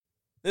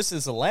This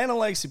is the Land and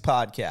Legacy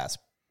Podcast,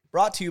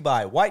 brought to you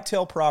by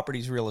Whitetail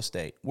Properties Real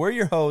Estate. We're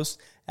your hosts,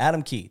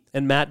 Adam Keith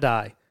and Matt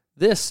Dye.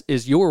 This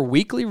is your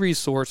weekly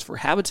resource for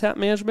habitat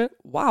management,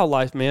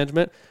 wildlife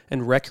management,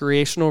 and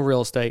recreational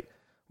real estate.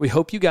 We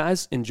hope you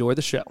guys enjoy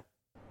the show.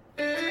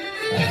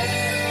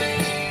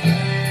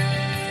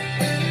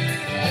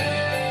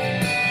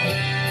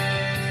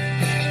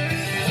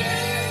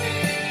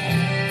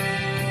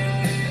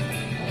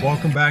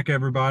 Welcome back,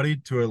 everybody,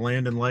 to a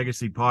Land and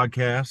Legacy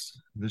Podcast.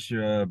 This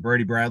is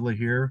Brady Bradley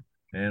here,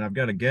 and I've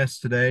got a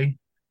guest today,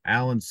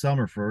 Allan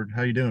Summerford.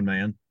 How you doing,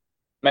 man?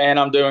 Man,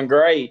 I'm doing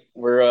great.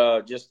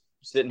 We're just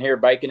sitting here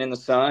baking in the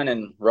sun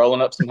and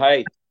rolling up some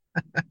hay.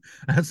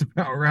 That's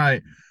about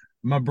right.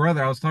 I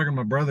was talking to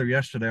my brother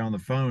yesterday on the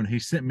phone. He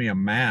sent me a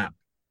map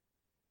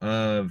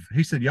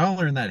he said, y'all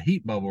are in that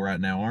heat bubble right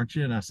now, aren't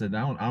you? And I said,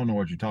 I don't know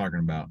what you're talking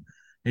about.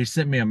 He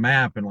sent me a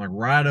map, and like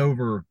right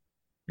over,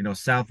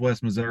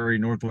 Southwest Missouri,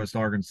 Northwest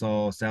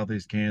Arkansas,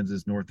 Southeast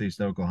Kansas, Northeast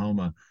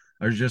Oklahoma,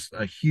 there's just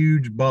a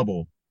huge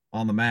bubble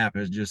on the map.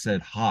 It just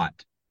said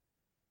hot.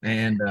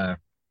 And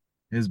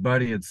his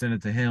buddy had sent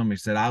it to him. He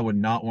said, I would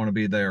not want to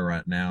be there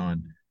right now.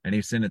 And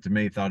he sent it to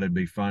me, thought it'd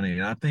be funny.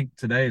 And I think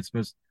today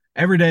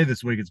every day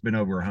this week it's been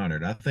over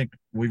 100. I think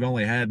we've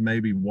only had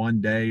maybe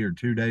one day or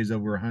 2 days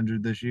over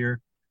 100 this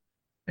year.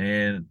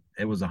 And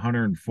it was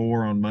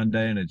 104 on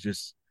Monday, and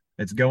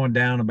it's going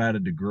down about a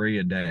degree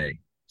a day.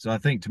 So I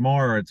think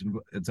tomorrow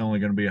it's only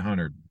going to be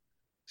 100.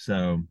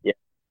 So yeah,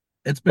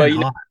 it's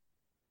been hot.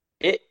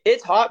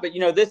 It's hot, but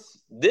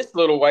this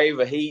little wave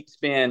of heat's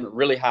been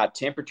really high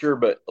temperature,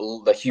 but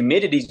the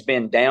humidity's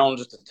been down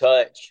just a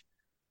touch.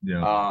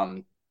 Yeah.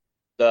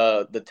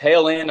 The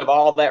tail end of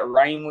all that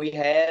rain we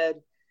had,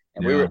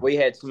 and yeah. we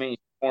had so many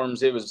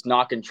storms, it was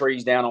knocking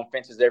trees down on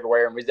fences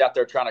everywhere, and we was out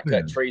there trying to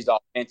cut trees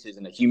off fences,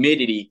 and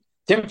the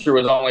temperature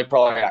was only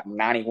probably like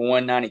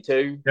 91,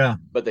 92. Yeah.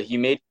 But the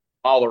humidity,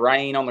 all the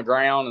rain on the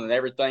ground and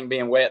everything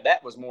being wet,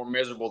 that was more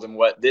miserable than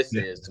what this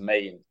is to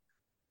me. And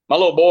my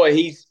little boy,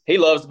 he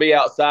loves to be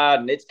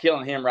outside, and it's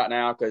killing him right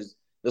now because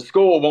the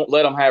school won't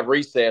let him have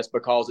recess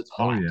because it's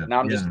hot. Oh, yeah. And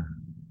I'm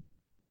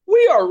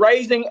we are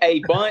raising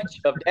a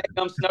bunch of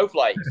dadgum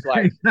snowflakes.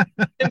 Like, get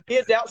them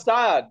kids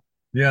outside.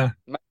 Yeah.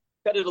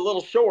 Cut it a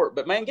little short,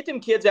 but man, get them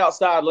kids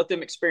outside. Let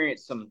them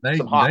experience some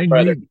hot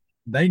weather.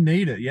 They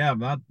need it. Yeah.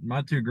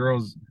 My two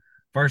girls,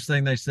 first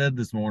thing they said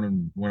this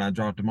morning when I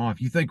dropped them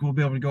off, you think we'll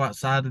be able to go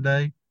outside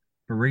today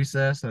for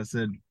recess? I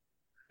said,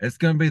 it's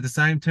going to be the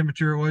same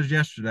temperature it was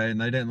yesterday, and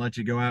they didn't let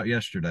you go out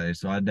yesterday,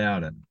 so I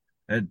doubt it.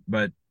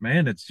 But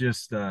man, it's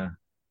just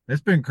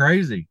it's been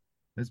crazy.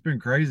 It's been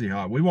crazy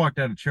hot. We walked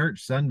out of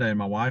church Sunday, and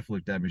my wife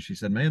looked at me. She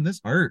said, man,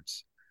 this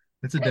hurts.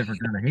 It's a different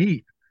kind of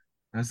heat.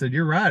 I said,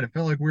 you're right. It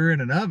felt like we were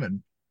in an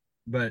oven.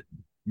 But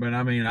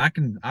I mean, I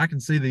can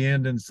see the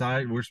end in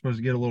sight. We're supposed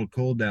to get a little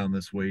cool down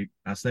this week.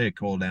 I say a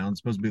cool down. It's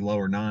supposed to be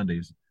lower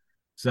 90s.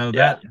 So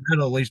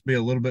that'll at least be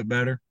a little bit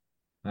better.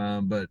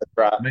 But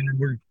right. Man,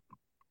 we're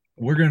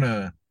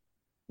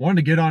wanted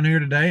to get on here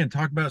today and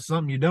talk about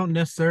something you don't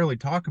necessarily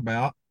talk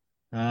about.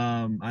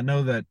 I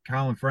know that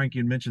Kyle and Frankie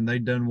had mentioned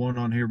they'd done one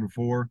on here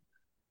before.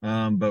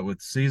 But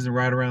with season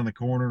right around the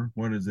corner,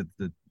 what is it,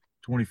 the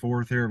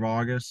 24th here of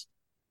August?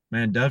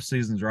 Man, dove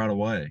season's right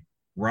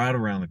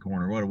around the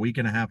corner. What, a week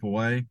and a half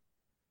away?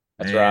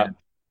 That's right.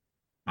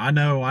 I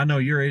know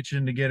you're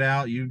itching to get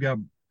out. You've got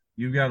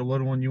a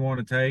little one you want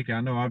to take. I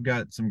know I've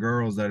got some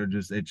girls that are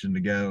just itching to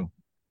go.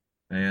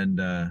 And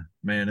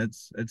man,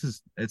 it's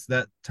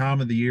that time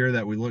of the year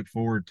that we look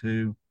forward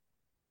to,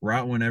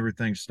 right when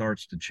everything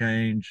starts to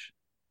change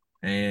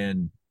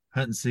and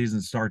hunting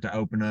seasons start to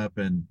open up,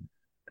 and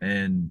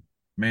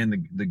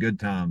man, the good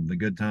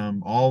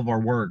time, all of our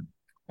work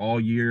all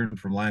year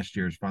from last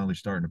year is finally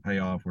starting to pay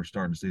off. We're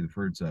starting to see the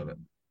fruits of it.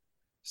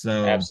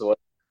 So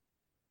absolutely.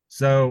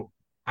 So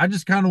I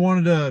just kind of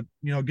wanted to,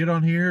 get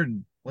on here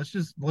and let's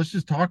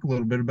just talk a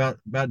little bit about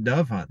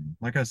dove hunting.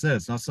 Like I said,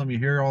 it's not something you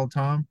hear all the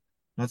time,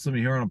 not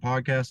something you hear on a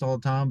podcast all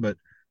the time, but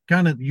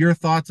kind of your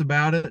thoughts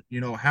about it,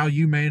 how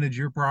you manage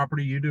your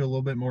property. You do a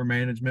little bit more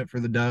management for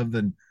the dove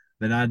than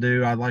I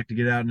do. I'd like to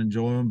get out and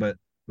enjoy them, but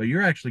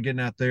you're actually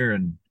getting out there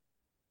and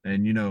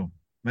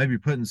maybe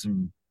putting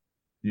some,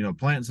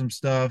 planting some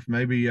stuff,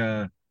 maybe,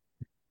 elaborate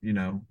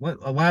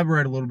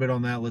a little bit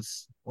on that.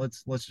 Let's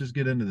just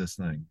get into this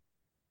thing.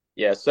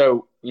 Yeah.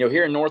 So,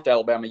 here in North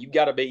Alabama, you've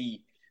got to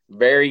be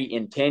very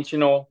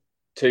intentional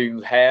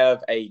to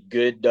have a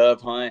good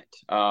dove hunt.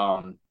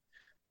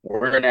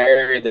 We're in an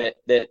area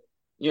that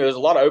there's a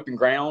lot of open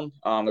ground.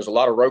 There's a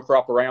lot of row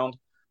crop around,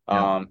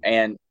 and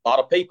a lot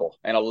of people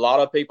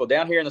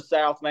down here in the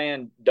South,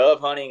 man. Dove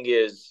hunting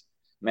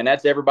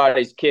that's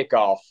everybody's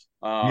kickoff.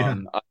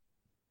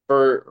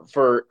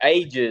 For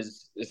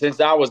ages since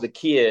I was a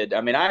kid.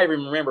 I mean, I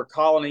even remember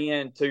calling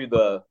in to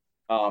the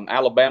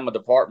Alabama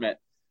Department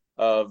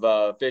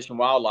of Fish and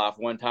Wildlife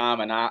one time,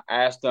 and I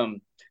asked them,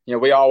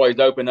 we always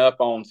open up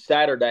on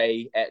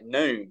Saturday at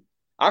noon.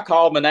 I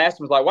called them and asked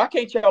them, like, why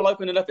can't y'all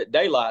open it up at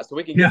daylight so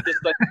we can get this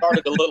thing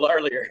started a little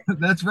earlier?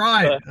 That's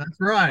right. That's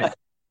right.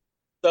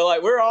 So,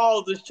 like, we're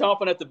all just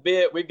chomping at the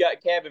bit. We've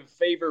got cabin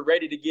fever,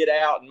 ready to get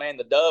out. And, man,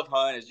 the dove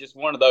hunt is just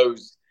one of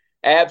those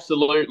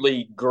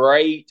absolutely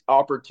great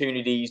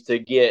opportunities to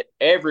get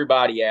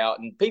everybody out.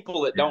 And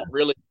people that don't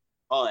really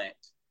hunt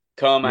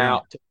come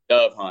out to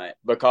dove hunt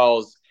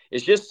because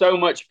it's just so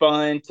much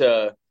fun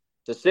to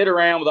sit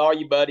around with all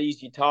your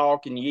buddies. You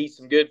talk and you eat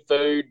some good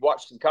food,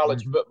 watch some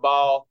college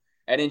football,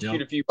 and then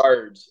shoot a few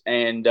birds.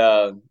 And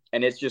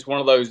it's just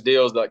one of those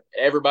deals that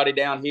everybody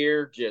down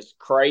here just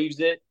craves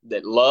it,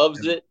 that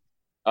loves it.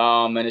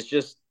 And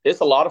it's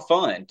a lot of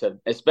fun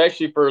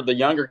especially for the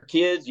younger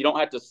kids. You don't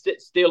have to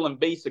sit still and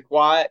be so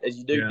quiet as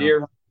you do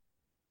deer.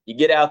 You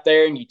get out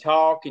there and you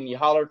talk and you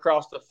holler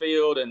across the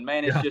field, and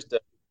man, it's just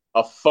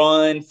a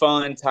fun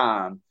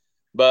time.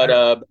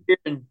 But here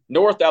in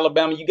North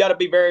Alabama, you got to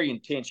be very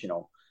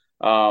intentional.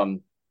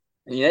 And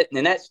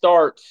that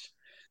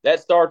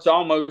starts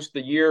almost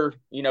the year,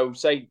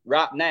 say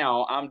right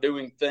now, I'm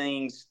doing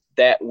things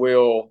that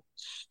will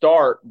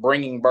start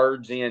bringing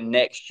birds in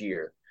next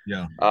year.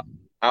 Yeah.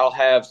 I'll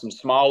have some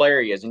small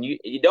areas, and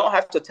you don't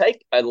have to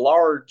take a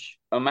large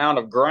amount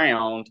of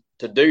ground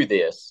to do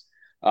this.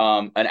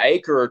 An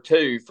acre or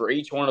two for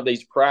each one of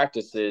these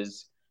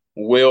practices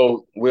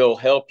will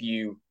help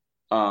you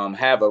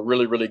have a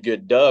really, really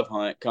good dove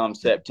hunt come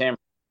September.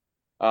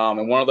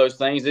 And one of those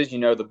things is,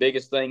 the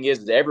biggest thing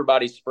is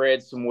everybody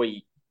spreads some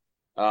wheat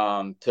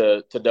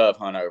to dove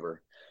hunt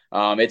over.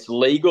 It's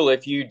legal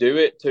if you do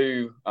it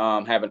to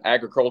have an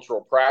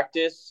agricultural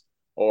practice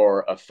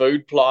or a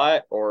food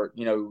plot or,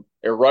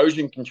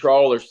 erosion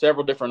control. There's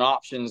several different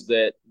options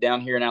that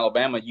down here in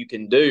Alabama you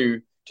can do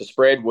to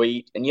spread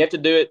wheat. And you have to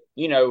do it,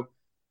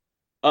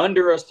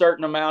 under a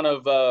certain amount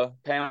of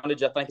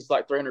poundage. I think it's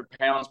like 300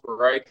 pounds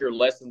per acre,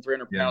 less than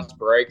 300 pounds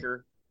per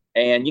acre.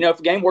 And, if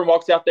a game warden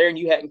walks out there and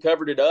you hadn't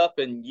covered it up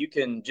and you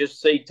can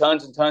just see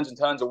tons and tons and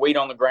tons of wheat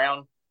on the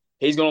ground,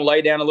 he's going to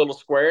lay down a little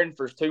square. And if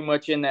there's too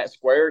much in that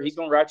square, he's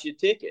going to write you a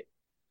ticket.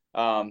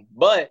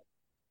 But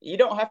you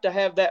don't have to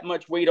have that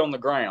much wheat on the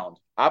ground.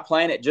 I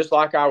plant it just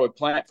like I would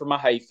plant for my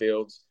hay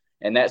fields.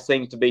 And that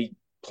seems to be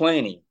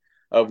plenty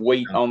of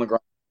wheat on the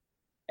ground.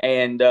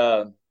 And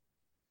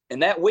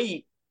that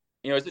wheat,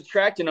 it's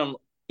attracting them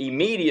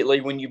immediately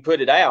when you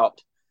put it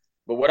out.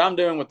 But what I'm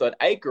doing with an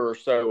acre or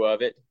so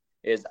of it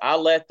is I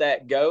let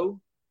that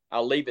go.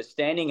 I'll leave it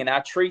standing, and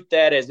I treat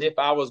that as if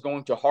I was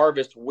going to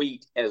harvest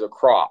wheat as a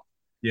crop.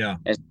 Yeah.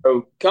 And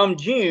so come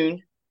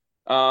June,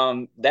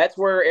 that's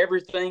where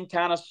everything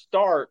kind of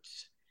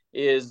starts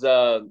is,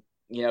 they're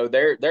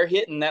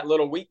hitting that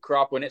little wheat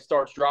crop when it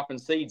starts dropping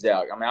seeds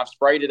out. I mean, I've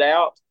sprayed it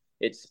out.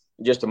 It's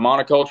just a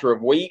monoculture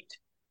of wheat,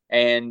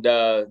 and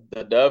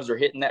the doves are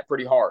hitting that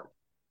pretty hard.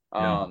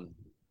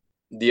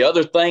 The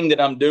other thing that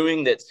I'm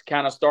doing that's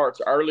kind of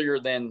starts earlier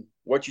than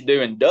what you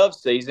do in dove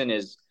season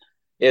is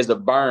a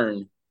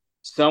burn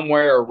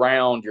somewhere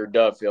around your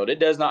dove field. It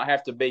does not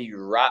have to be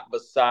right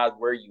beside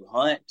where you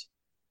hunt,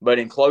 but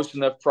in close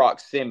enough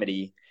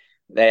proximity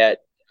that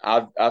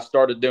I've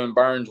started doing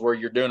burns where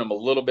you're doing them a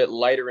little bit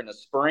later in the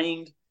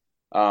spring,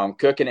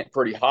 cooking it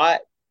pretty hot,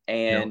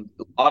 and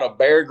a lot of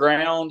bare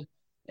ground.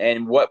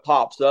 And what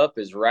pops up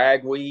is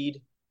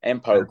ragweed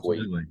and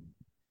pokeweed.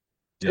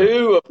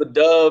 Two of the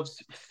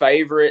dove's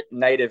favorite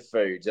native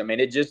foods. I mean,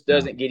 it just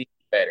doesn't get any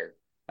better.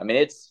 I mean,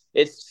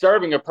 it's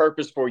serving a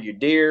purpose for your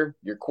deer,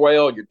 your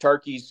quail, your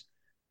turkeys.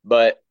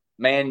 But,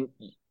 man,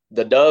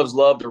 the doves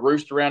love to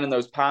roost around in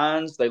those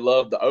pines. They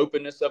love the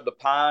openness of the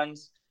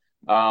pines.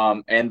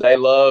 And they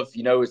love,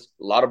 it's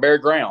a lot of bare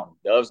ground.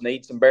 Doves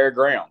need some bare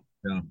ground.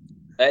 Yeah.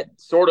 That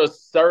sort of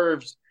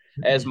serves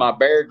as my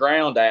bare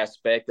ground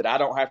aspect that I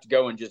don't have to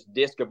go and just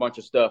disc a bunch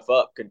of stuff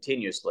up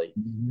continuously.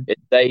 It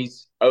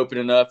stays open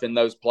enough in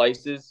those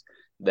places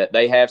that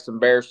they have some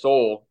bare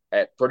soil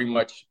at pretty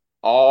much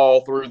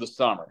all through the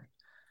summer.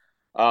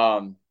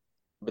 But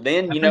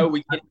then,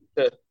 we get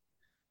into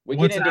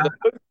the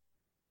food.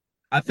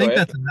 I think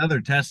that's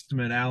another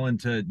testament, Allan,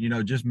 to,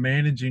 just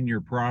managing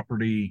your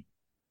property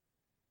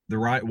the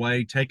right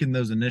way, taking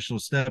those initial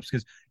steps,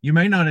 because you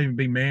may not even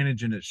be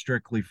managing it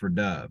strictly for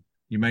dove.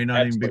 You may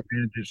not even be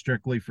managing it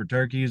strictly for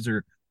turkeys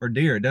or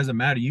deer. It doesn't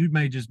matter. You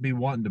may just be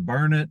wanting to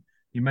burn it.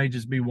 You may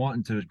just be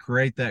wanting to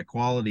create that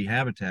quality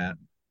habitat.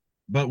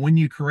 But when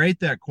you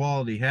create that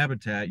quality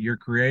habitat, you're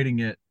creating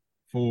it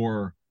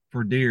for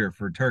deer,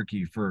 for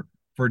turkey, for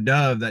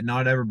dove that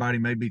not everybody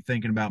may be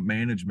thinking about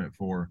management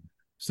for.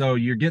 So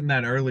you're getting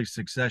that early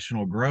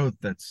successional growth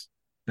that's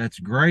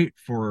great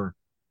for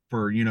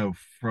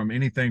from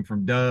anything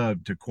from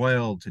dove to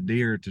quail to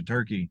deer to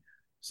turkey.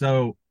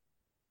 So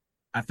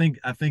I think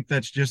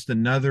that's just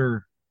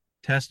another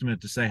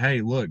testament to say,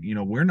 hey, look,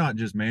 we're not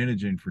just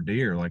managing for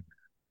deer. Like,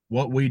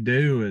 what we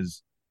do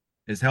is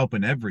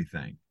helping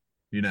everything,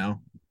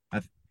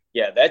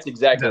 that's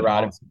exactly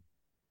right. Awesome.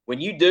 When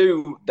you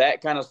do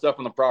that kind of stuff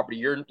on the property,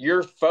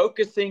 you're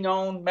focusing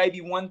on maybe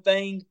one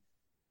thing,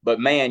 but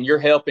man, you're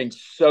helping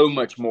so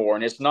much more.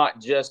 And it's not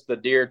just the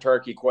deer,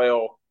 turkey,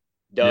 quail,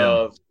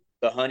 dove,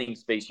 the hunting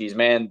species,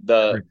 man.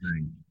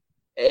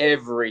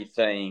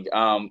 everything.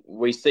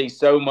 We see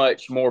so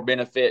much more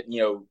benefit.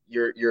 Your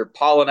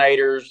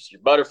pollinators,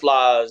 your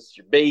butterflies,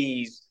 your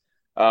bees,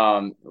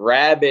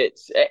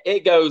 rabbits.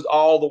 It goes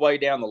all the way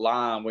down the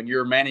line when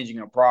you're managing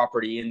a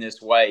property in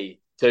this way.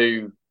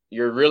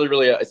 You're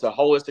really it's a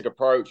holistic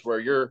approach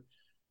where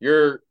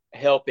you're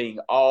helping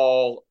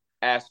all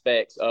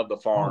aspects of the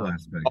farm, all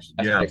aspects.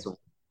 Yeah, of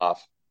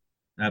life.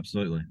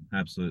 absolutely.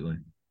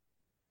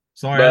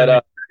 Sorry, I But didn't mean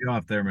to cut you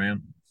off there,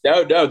 man.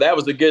 no, that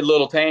was a good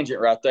little tangent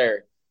right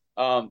there.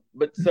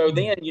 But so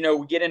then,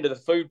 we get into the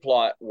food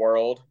plot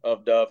world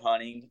of dove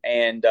hunting,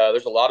 and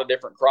there's a lot of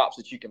different crops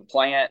that you can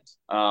plant.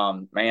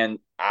 Man,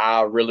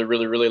 I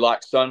really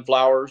like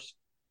sunflowers.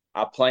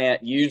 I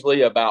plant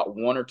usually about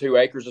 1 or 2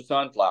 acres of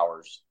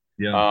sunflowers.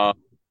 Yeah.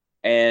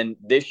 And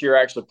this year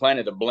I actually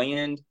planted a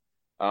blend.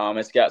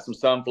 It's got some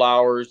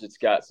sunflowers, it's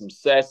got some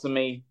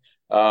sesame,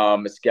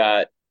 it's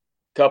got a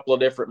couple of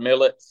different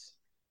millets.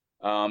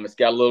 It's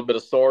got a little bit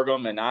of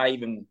sorghum, and I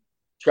even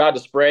tried to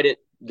spread it,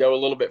 go a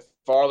little bit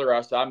farther.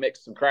 I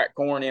mixed some cracked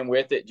corn in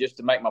with it just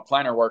to make my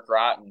planter work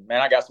right. And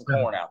man, I got some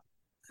corn out.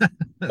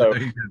 So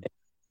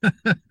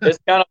it's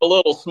kind of a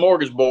little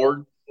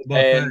smorgasbord.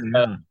 Buffet,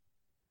 and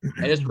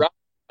it's right.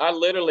 I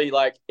literally,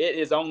 like, it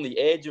is on the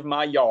edge of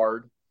my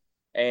yard.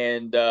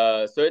 And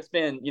so it's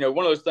been,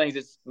 one of those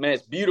things.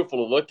 It's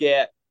beautiful to look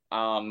at.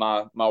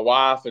 My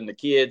wife and the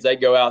kids, they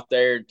go out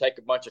there and take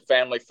a bunch of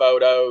family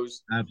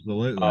photos.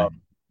 Absolutely.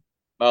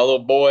 My little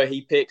boy,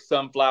 he picks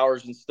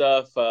sunflowers and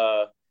stuff.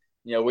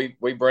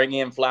 We bring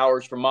in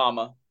flowers for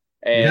Mama,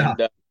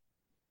 and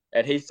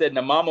and he said,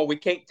 "Now, Mama, we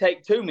can't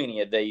take too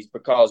many of these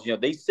because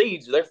these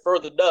seeds, they're for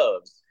the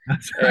doves."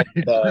 That's right.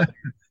 And,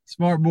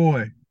 smart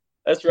boy.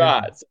 That's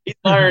right. So he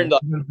learned a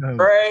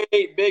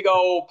great big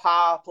old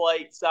pie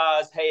plate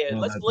size head.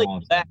 Let's leave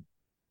awesome. That.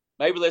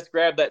 Maybe let's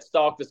grab that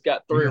stalk that's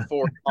got 3 or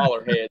 4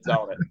 smaller heads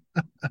on it.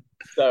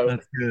 So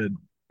that's good.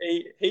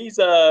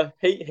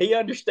 He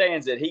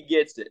understands it. He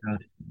gets it.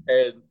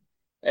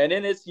 And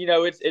then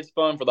it's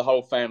fun for the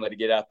whole family to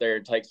get out there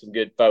and take some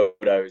good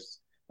photos.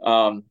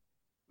 But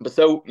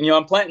so,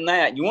 I'm planting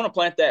that. You want to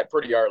plant that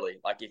pretty early.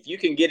 Like, if you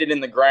can get it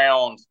in the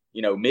ground,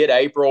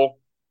 mid-April,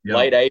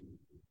 late April,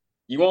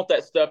 you want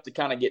that stuff to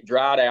kind of get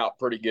dried out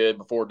pretty good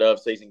before dove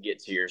season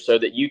gets here, so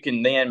that you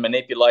can then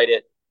manipulate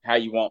it how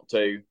you want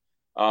to,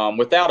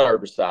 without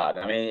herbicide.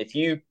 I mean, if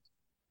you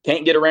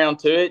can't get around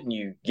to it and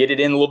you get it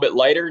in a little bit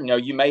later,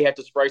 you may have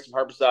to spray some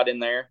herbicide in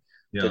there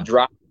to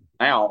dry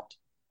it out.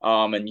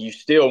 And you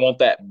still want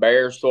that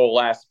bare soil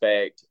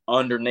aspect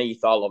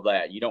underneath all of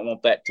that. You don't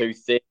want that too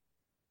thick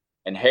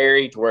and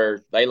hairy to where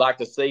they like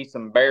to see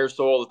some bare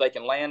soil that they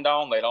can land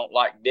on. They don't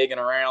like digging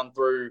around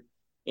through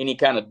any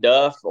kind of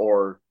duff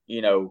or,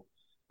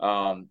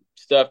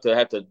 stuff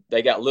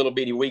they got little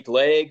bitty weak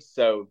legs.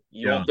 So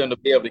you want them to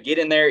be able to get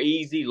in there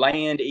easy,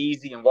 land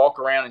easy, and walk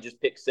around and just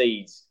pick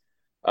seeds.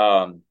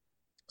 So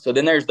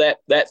then there's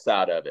that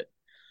side of it,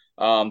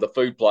 the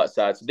food plot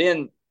side. So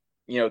then,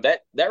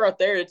 that right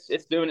there,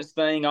 it's doing its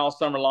thing all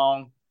summer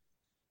long.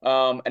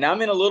 And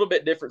I'm in a little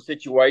bit different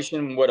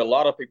situation. What a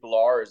lot of people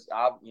are is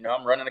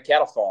I'm running a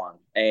cattle farm,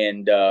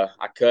 and I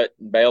cut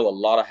and bale a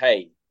lot of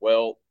hay.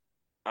 Well,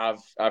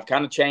 I've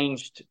kind of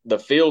changed the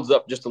fields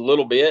up just a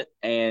little bit,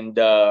 and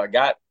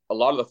got a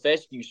lot of the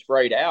fescue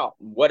sprayed out.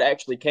 What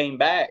actually came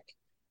back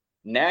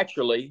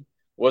naturally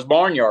was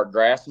barnyard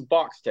grass and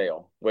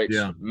foxtail, which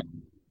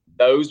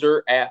those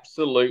are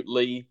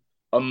absolutely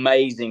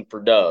amazing for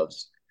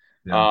doves.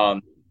 Yeah.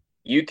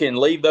 You can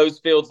leave those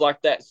fields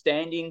like that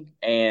standing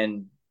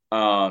and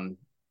burn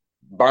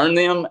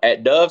them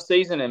at dove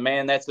season, and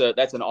man, that's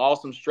an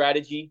awesome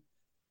strategy.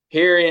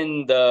 Here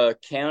in the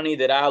county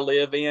that I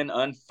live in,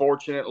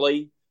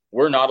 unfortunately,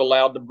 we're not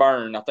allowed to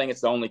burn. I think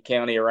it's the only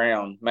county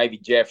around, maybe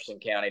Jefferson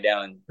County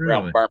down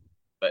around Birmingham,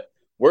 but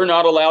we're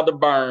not allowed to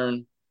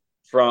burn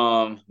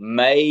from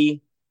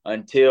May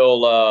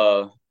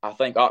until I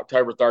think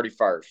October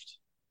 31st.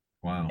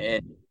 Wow.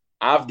 And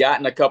I've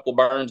gotten a couple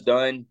burns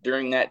done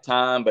during that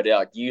time, but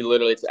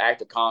it's an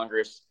act of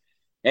Congress,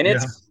 and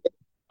it's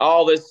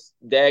all this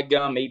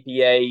dadgum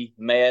EPA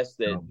mess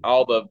that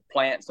all the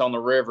plants on the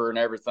river and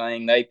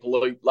everything, they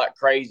pollute like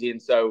crazy.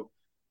 And so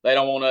they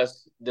don't want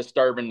us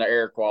disturbing the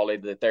air quality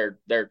that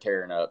they're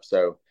tearing up.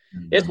 So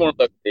it's one of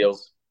those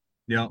deals.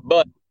 Yeah.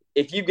 But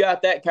if you've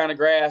got that kind of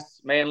grass,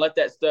 man, let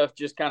that stuff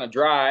just kind of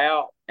dry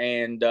out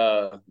and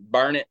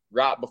burn it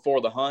right before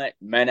the hunt.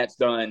 Man, that's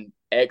done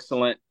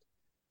excellent.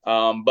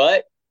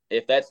 But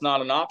if that's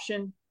not an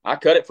option, I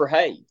cut it for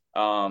hay.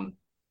 Man,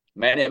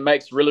 it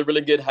makes really,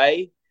 really good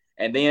hay.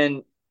 And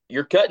then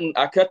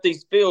I cut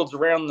these fields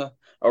around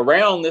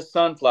this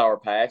sunflower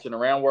patch and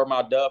around where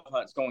my dove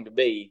hunt's going to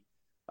be.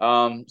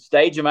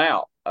 Stage them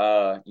out.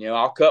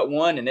 I'll cut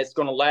one, and it's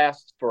going to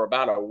last for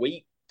about a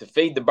week to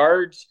feed the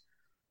birds.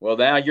 Well,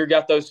 now you've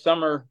got those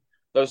summer,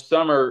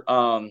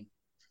 local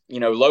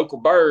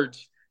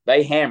birds.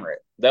 They hammer it.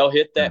 They'll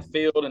hit that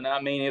field, and I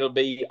mean, it'll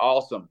be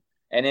awesome.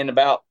 And then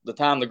about the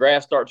time the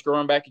grass starts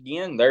growing back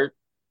again, they're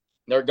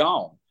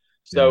gone.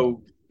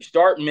 So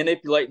start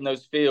manipulating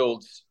those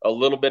fields a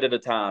little bit at a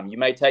time. You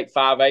may take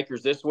 5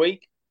 acres this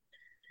week.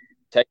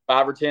 take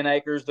 5 or 10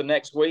 acres the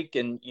next week,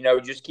 and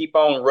just keep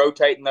on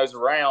rotating those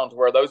around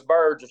where those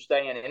birds are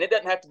staying. And it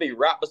doesn't have to be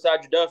right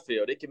beside your dove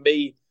field. It can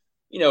be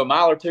a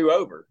mile or two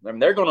over. I mean,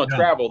 they're going to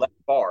travel that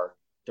far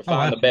to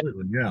find the best.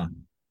 Yeah.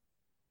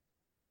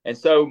 And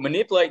so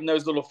manipulating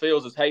those little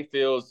fields as hay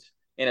fields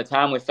in a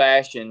timely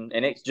fashion,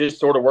 and it just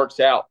sort of works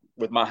out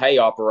with my hay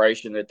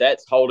operation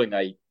that's holding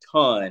a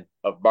ton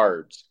of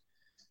birds.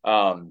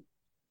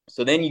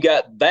 So then you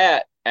got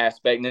that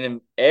aspect, and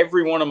then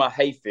every one of my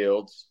hay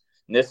fields,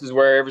 and this is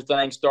where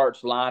everything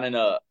starts lining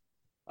up.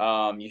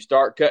 You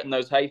start cutting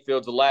those hay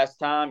fields the last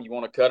time. You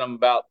want to cut them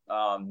about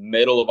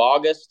middle of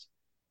August,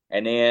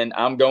 and then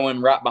I'm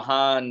going right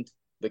behind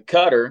the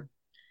cutter,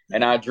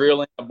 and I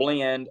drill in a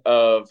blend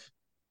of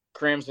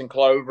crimson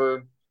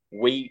clover,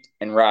 wheat,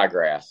 and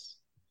ryegrass.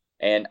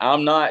 And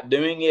I'm not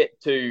doing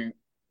it to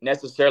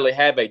necessarily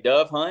have a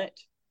dove hunt,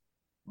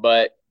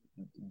 but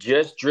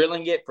just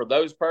drilling it for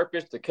those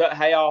purposes to cut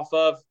hay off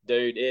of,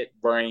 dude, it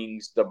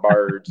brings the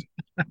birds.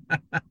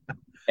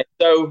 And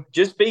so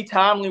just be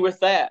timely with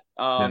that.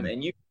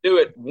 And you can do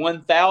it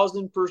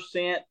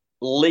 1,000%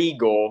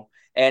 legal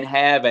and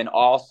have an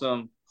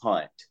awesome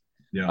hunt.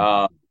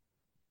 Yeah.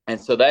 And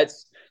so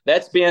that's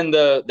been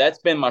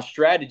my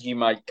strategy,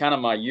 my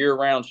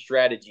year-round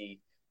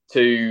strategy,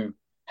 to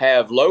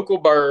have local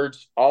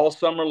birds all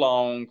summer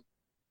long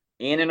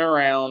in and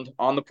around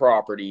on the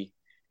property.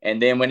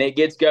 And then when it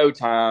gets go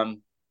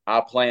time,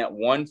 I plant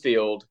one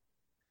field.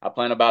 I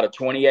plant about a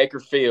 20-acre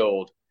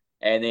field,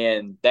 and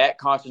then that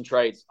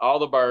concentrates all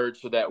the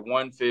birds to that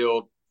one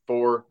field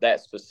for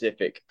that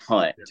specific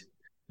hunt.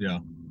 Yeah.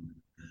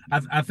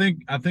 I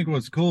think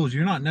what's cool is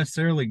you're not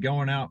necessarily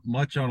going out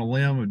much on a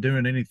limb of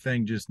doing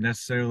anything just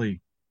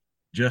necessarily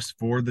just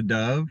for the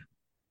dove,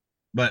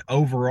 but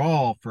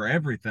overall for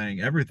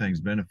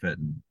everything's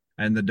benefiting.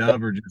 And the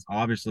dove are just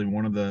obviously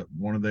one of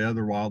the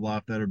other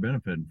wildlife that are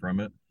benefiting from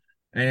it.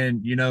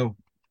 And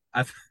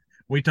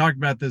we talked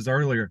about this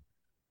earlier.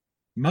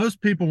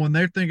 Most people, when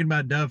they're thinking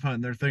about dove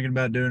hunting, they're thinking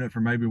about doing it for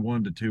maybe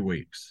 1 to 2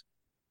 weeks.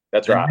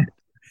 That's right.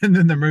 And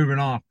then they're moving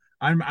off.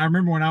 I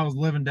remember when I was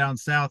living down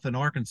south in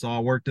Arkansas, I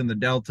worked in the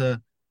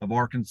Delta of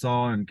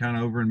Arkansas and kind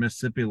of over in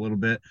Mississippi a little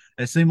bit.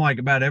 It seemed like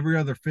about every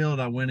other field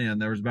I went in,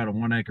 there was about a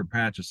 1-acre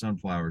patch of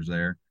sunflowers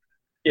there.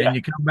 Yeah. And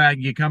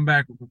you come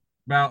back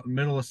about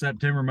middle of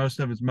September, most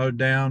of it's mowed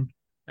down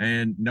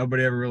and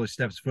nobody ever really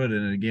steps foot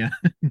in it again.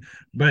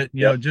 But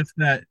just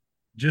that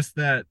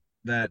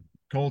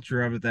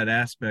culture of it, that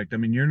aspect. I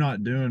mean, you're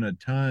not doing a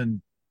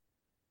ton,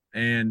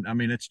 and I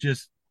mean, it's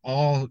just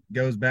all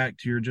goes back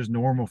to your just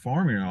normal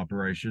farming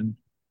operation,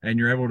 and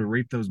you're able to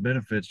reap those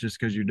benefits just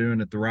because you're doing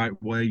it the right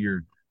way.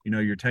 You're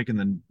taking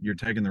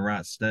the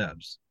right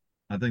steps.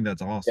 I think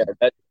that's awesome.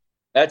 Yeah,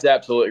 that's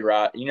absolutely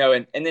right.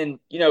 And then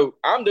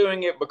I'm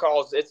doing it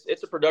because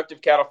it's a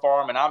productive cattle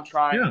farm, and I'm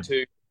trying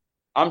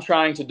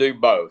to do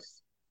both.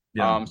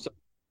 Yeah. So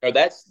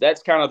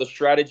that's kind of the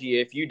strategy.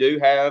 If you do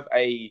have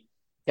a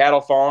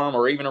cattle farm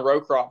or even a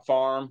row crop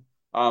farm,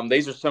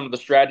 these are some of the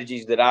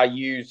strategies that I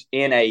use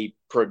in a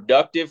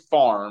productive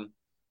farm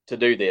to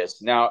do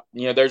this. Now,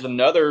 there's a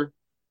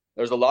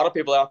lot of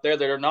people out there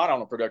that are not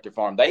on a productive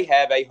farm. They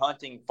have a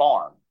hunting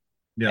farm.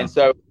 Yeah. And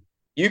so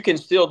you can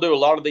still do a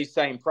lot of these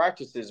same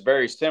practices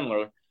very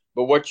similar,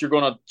 but what you're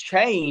going to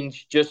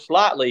change just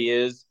slightly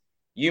is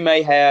you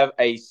may have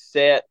a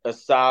set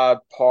aside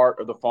part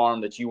of the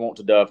farm that you want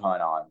to dove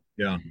hunt on.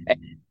 Yeah.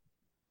 And,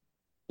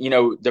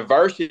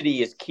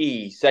 diversity is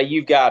key. Say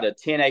you've got a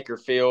 10-acre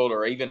field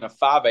or even a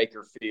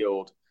 5-acre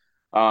field.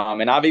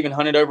 And I've even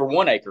hunted over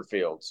 1-acre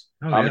fields.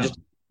 Just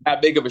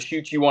how big of a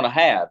shoot you want to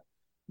have.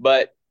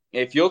 But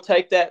if you'll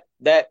take that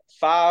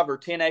 5 or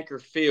 10-acre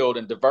field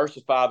and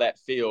diversify that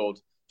field,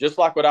 just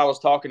like what I was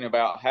talking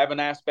about, have an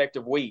aspect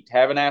of wheat,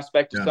 have an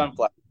aspect of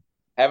sunflower,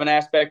 have an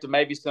aspect of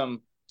maybe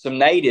some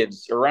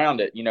natives around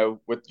it,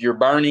 with your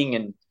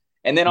burning.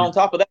 And then on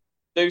top of that,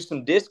 do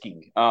some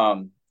disking.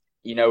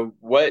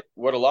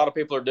 What a lot of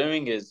people are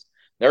doing is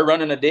they're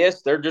running a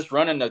disc. They're just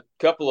running a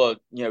couple of,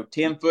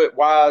 10-foot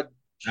wide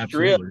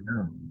strips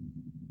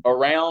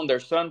around their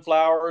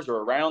sunflowers or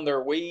around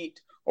their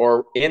wheat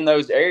or in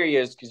those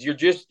areas, because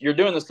you're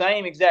doing the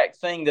same exact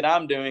thing that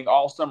I'm doing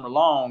all summer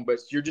long, but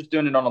you're just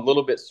doing it on a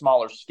little bit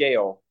smaller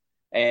scale.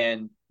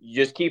 And you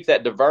just keep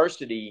that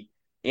diversity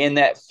in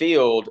that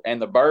field, and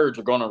the birds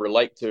are going to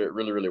relate to it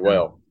really, really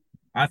well.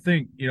 I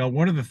think,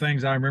 one of the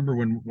things I remember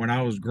when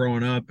I was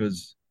growing up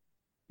is,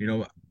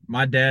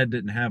 my dad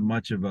didn't have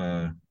much of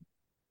a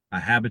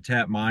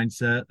habitat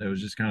mindset. It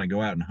was just kind of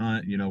go out and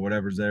hunt,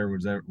 whatever's there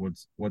was there,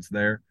 what's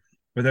there.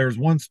 But there was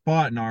one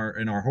spot in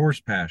our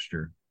horse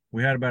pasture.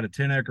 We had about a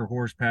 10-acre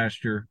horse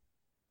pasture,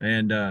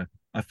 and a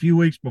few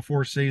weeks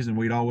before season,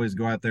 we'd always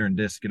go out there and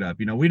disc it up.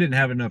 We didn't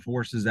have enough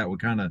horses that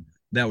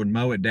would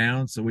mow it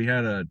down, so we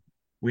had a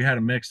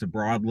mix of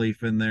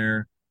broadleaf in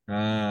there,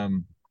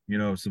 some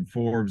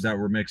forbs that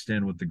were mixed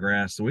in with the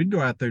grass. So we'd go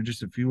out there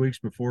just a few weeks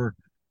before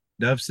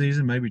dove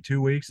season, maybe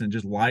 2 weeks, and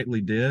just lightly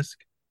disc.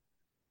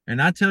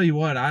 And I tell you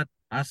what, I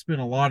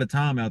spent a lot of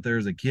time out there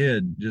as a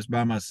kid just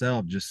by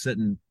myself, just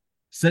sitting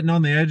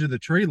on the edge of the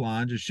tree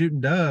line, just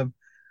shooting dove.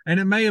 and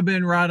it may have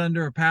been right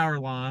under a power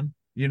line.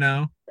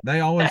 They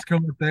always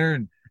come up there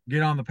and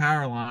get on the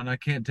power line. I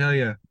can't tell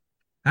you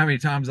how many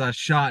times I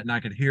shot and I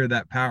could hear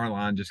that power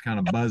line just kind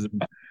of buzzing.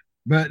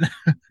 But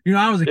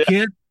I was a Yeah.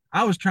 kid.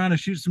 I was trying to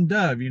shoot some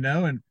dove,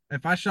 and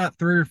if I shot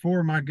 3 or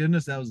 4, my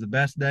goodness, that was the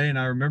best day. And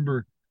I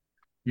remember,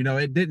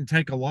 it didn't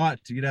take a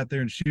lot to get out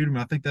there and shoot them.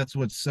 I think that's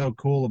what's so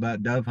cool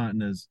about dove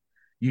hunting is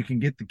you can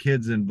get the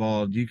kids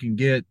involved. You can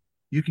get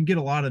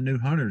a lot of new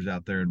hunters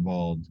out there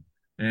involved,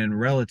 and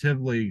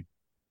relatively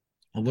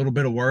a little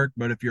bit of work.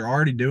 But if you're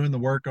already doing the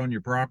work on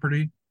your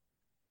property,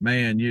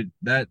 man,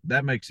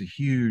 that makes a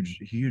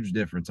huge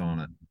difference on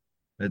it.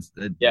 It's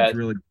Yeah.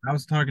 really. I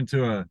was talking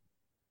to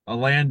a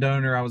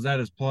landowner. I was at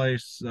his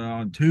place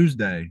on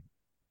Tuesday,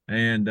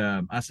 and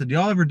I said,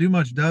 "Y'all ever do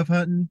much dove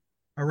hunting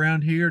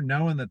around here?"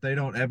 Knowing that they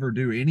don't ever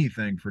do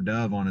anything for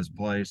dove on his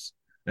place.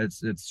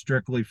 It's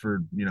strictly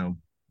for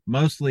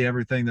mostly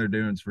everything they're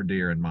doing is for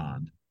deer in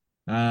mind.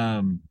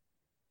 Um,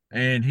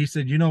 and he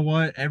said, "You know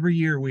what? Every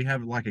year we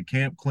have like a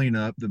camp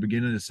cleanup the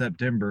beginning of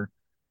September,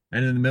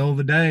 and in the middle of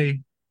the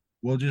day,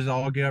 we'll just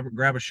all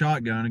grab a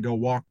shotgun and go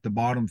walk the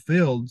bottom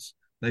fields.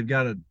 They've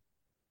got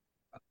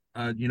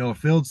a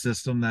field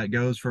system that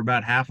goes for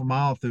about half a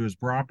mile through his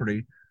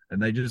property,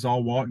 and they just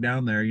all walk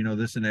down there.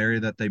 This is an area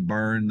that they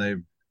burn.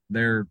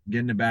 They're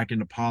getting it back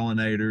into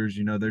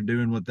pollinators. They're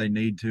doing what they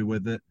need to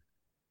with it."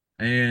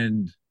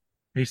 And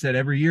he said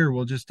every year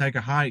we'll just take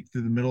a hike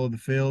through the middle of the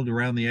field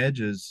around the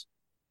edges,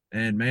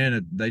 and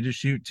man, they just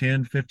shoot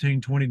 10,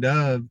 15, 20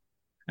 dove,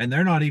 and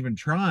they're not even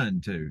trying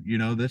to.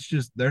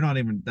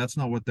 That's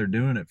not what they're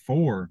doing it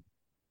for,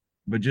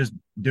 but just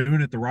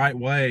doing it the right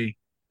way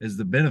is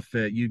the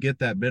benefit. You get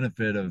that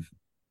benefit of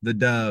the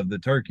dove, the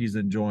turkeys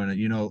enjoying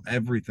it,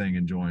 everything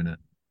enjoying it.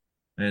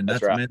 And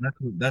That's right. man,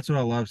 that's what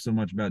I love so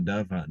much about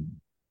dove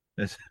hunting.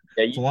 It's,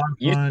 Yeah, it's a lot of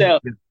you fun.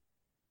 sound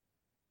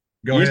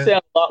Go you ahead.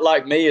 sound a lot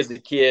like me as a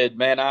kid,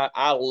 man.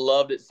 I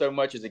loved it so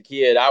much as a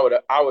kid. I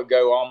would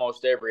go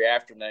almost every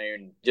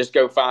afternoon, just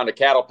go find a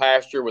cattle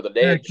pasture with a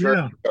Heck dead tree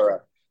yeah. or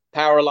a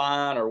power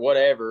line or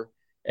whatever.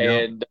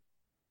 Yep. And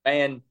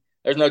man,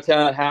 there's no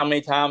telling how many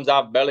times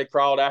I've belly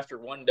crawled after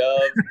one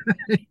dove.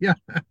 Yeah.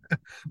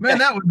 Man,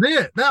 that was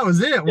it. That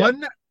was it, Yeah,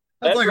 wasn't it?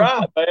 That's that's like a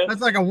right, man.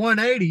 that's like a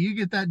 180. You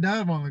get that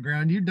dove on the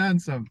ground, you've done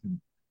something.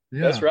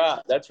 That's Yeah. right.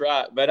 That's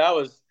right. But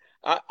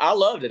I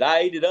loved it. I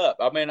ate it up.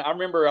 I mean, I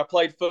remember I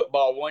played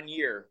football one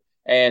year,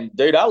 and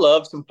dude, I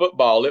loved some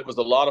football. It was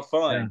a lot of Yeah.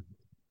 fun.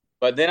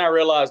 But then I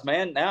realized,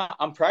 man, now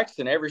I'm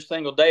practicing every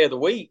single day of the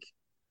week.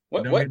 You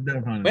What don't what get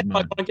dove hunting when as am I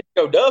much. going to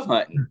go dove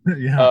hunting?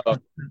 Yeah. Uh,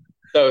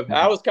 so Yeah.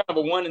 I was kind of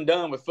a one and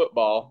done with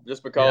football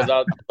just because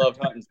Yeah. I loved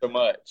hunting so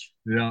much.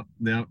 Yeah.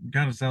 Yeah.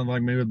 Kind of sounds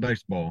like me with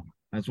baseball.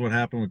 That's what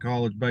happened with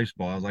college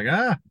baseball. I was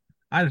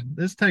like,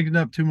 this taking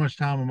up too much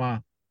time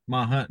of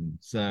my hunting.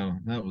 So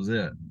that was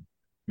it.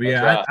 But That's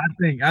yeah,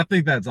 right. I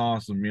think that's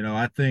awesome.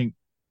 I think,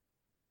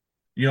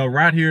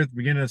 right here at the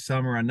beginning of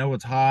summer, I know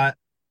it's hot,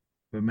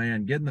 but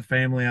man, getting the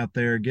family out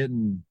there,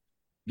 getting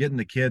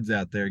the kids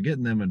out there,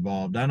 getting them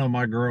involved. I know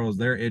my girls,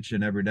 they're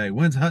itching every day.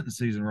 When's hunting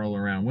season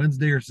rolling around? When's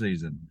deer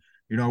season?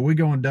 Are we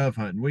going dove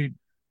hunting?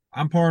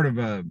 I'm part of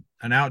an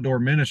outdoor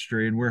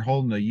ministry, and we're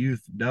holding a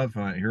youth dove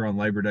hunt here on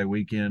Labor Day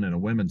weekend and a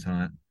women's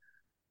hunt.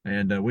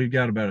 And we've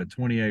got about a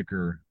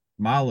 20-acre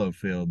milo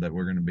field that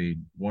we're going to be.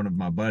 One of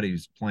my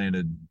buddies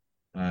planted.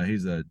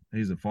 He's a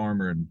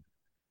farmer,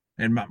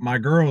 and my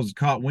girls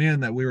caught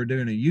wind that we were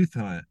doing a youth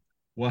hunt.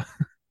 Well,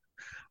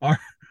 our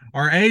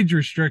our age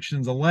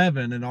restriction's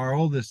 11 and our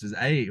oldest is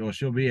 8. Well,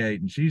 she'll be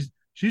 8, and she's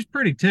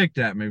pretty ticked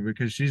at me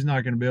because she's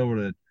not going to be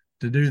able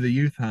to do the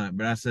youth hunt.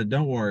 But I said,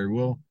 don't worry,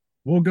 we'll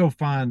go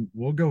find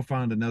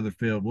another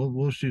field.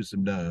 We'll shoot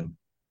some dove.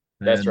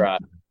 That's And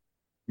right.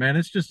 man,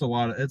 it's a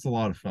lot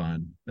of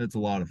fun. It's a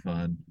lot of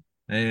fun.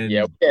 Yeah, And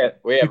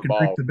we have you a can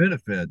reap ball. the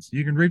benefits.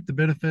 You can reap the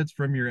benefits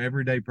from your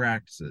everyday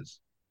practices.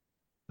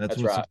 That's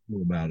That's what's so right.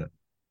 cool about it.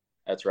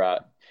 That's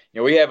right.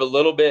 We have a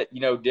little bit,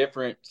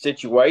 different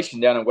situation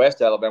down in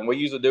West Alabama. We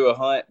usually do a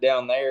hunt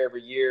down there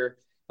every year,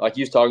 like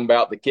you was talking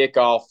about the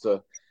kickoff.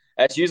 So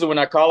that's usually when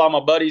I call all my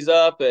buddies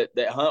up that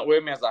hunt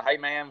with me. I was like, hey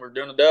man, we're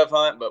doing a dove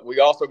hunt, but we're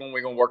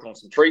gonna work on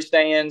some tree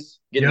stands,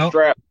 getting the Yep,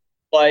 strap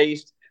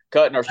placed,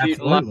 cutting our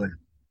shooting line.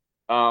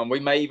 absolutely. We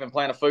may even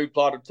plant a food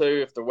plot or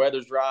two if the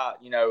weather's right.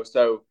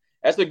 So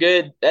that's a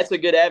good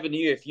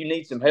avenue if you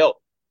need some help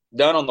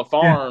done on the Yeah,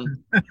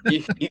 farm. You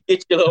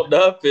get your little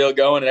dove field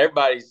going, and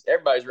everybody's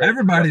ready to go.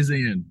 everybody's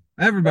in.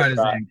 That's Everybody's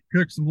right. in.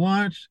 Cook some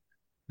lunch,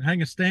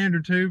 hang a stand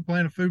or two,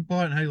 plant a food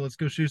plot, and hey, let's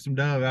go shoot some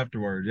dove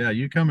afterwards. Yeah,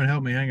 you come and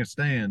help me hang a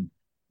stand.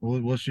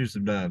 We'll shoot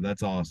some dove.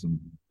 That's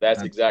awesome. That's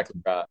That's exactly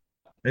awesome.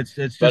 right. It's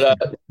But just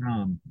a good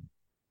time.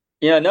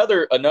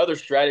 another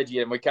strategy,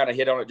 and we kind of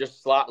hit on it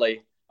just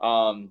slightly.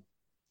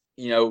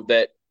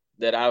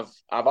 That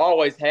I've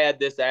always had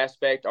this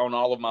aspect on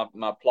all of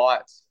my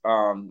plots,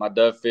 my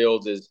dove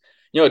fields is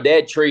a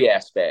dead tree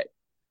aspect.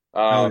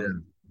 Oh yeah.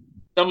 Um,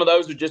 some of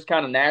those are just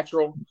kind of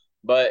natural,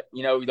 but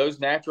those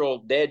natural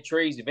dead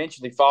trees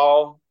eventually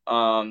fall.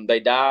 They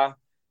die,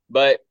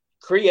 but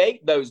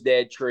create those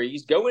dead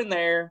trees. Go in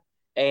there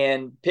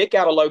and pick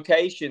out a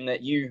location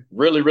that you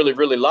really, really,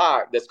 really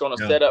like that's going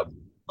to Yeah. set up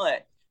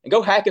hunt and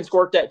go hack and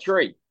squirt that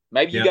tree.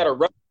 Maybe you Yeah. got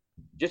a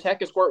just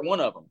hack and squirt one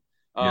of them,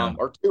 Yeah.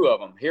 or two of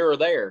them here or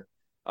there.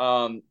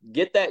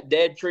 Get that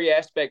dead tree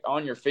aspect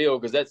on your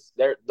field, because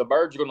the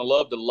birds are going to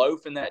love to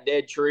loaf in that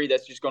dead tree.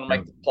 That's just going to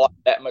make the plot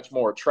that much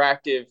more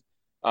attractive.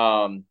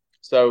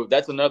 So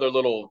that's another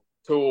little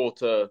tool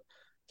to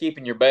keep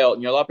in your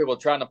belt. A lot of people are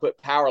trying to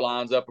put power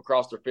lines up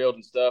across their field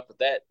and stuff, but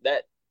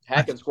that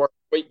hack and squirt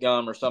sweet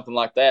gum or something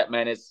like that,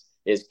 man, is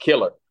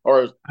killer.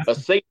 Or a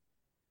cedar,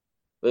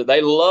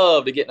 they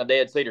love to get in a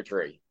dead cedar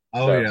tree.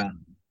 Oh So, yeah.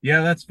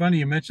 Yeah, that's funny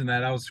you mentioned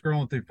that. I was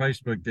scrolling through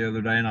Facebook the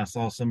other day and I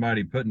saw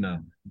somebody putting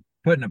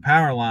a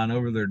power line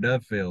over their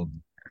dove field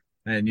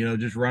and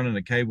just running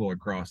a cable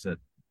across it.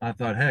 I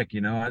thought, heck,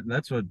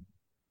 that's what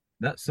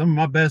some of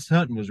my best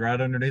hunting was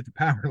right underneath the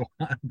power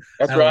line.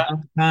 that's right.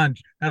 Had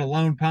a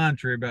lone pine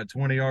tree about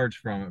 20 yards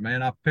from it.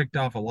 Man, I picked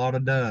off a lot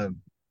of dove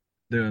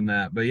doing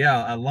that. But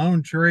yeah, a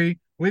lone tree.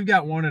 We've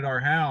got one at our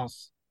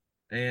house,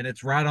 and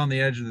it's right on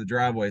the edge of the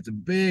driveway. It's a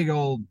big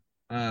old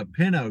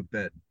pin oak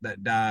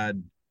that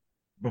died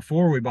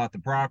before we bought the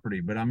property.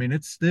 But I mean,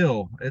 it's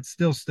still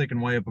sticking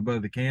way up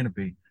above the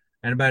canopy.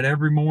 And about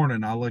every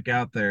morning, I look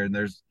out there, and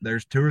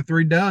there's two or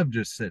three dove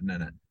just sitting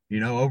in it.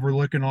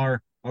 Overlooking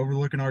our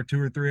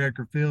 2 or 3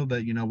 acre field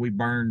that we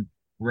burn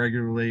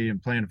regularly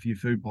and plant a few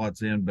food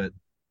plots in. But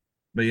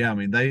yeah, I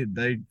mean,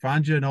 they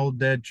find you an old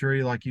dead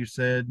tree, like you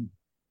said.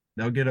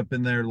 They'll get up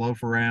in there,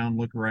 loaf around,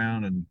 look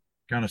around, and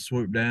kind of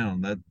swoop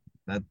down.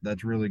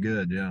 That's really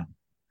good. Yeah.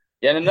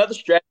 Yeah, and another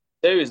strategy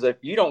too is if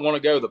you don't want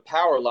to go the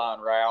power line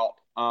route,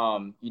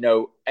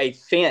 a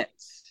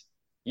fence.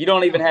 You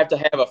don't even have to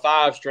have a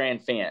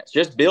 5-strand fence.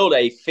 Just build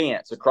a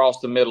fence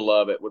across the middle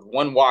of it with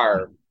one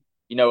wire,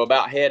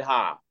 about head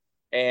high,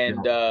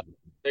 and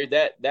dude,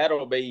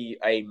 that'll be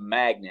a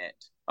magnet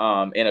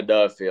in a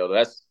dove field.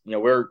 That's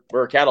we're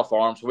a cattle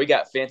farm, so we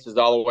got fences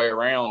all the way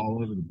around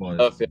All over the place.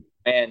 dove field,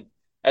 and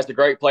that's a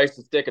great place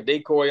to stick a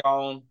decoy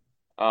on.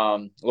 A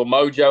little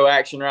mojo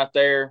action right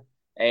there.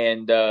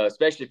 And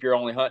especially if you're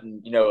only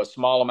hunting, a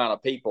small amount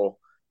of people,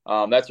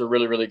 that's a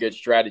really, really good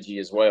strategy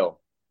as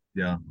well.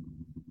 Yeah,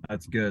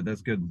 that's good.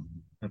 That's good.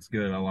 That's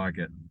good. I like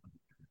it.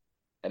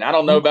 And I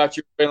don't know about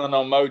your feeling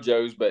on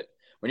mojos, but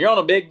when you're on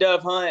a big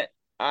dove hunt,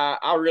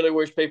 I really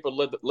wish people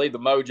leave the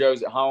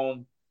mojos at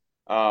home.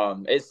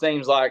 It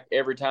seems like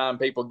every time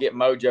people get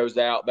mojos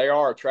out, they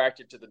are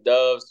attracted to the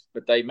doves,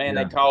 but they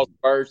cause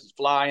birds to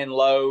fly in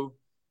low.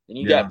 And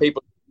you got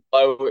people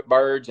low at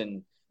birds,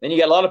 and then you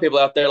got a lot of people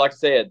out there, like I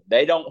said,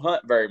 they don't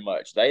hunt very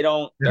much. They're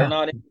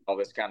not into all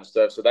this kind of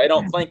stuff, so they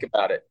don't think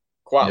about it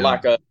quite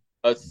like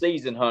a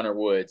seasoned hunter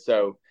would.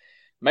 So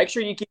make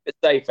sure you keep it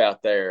safe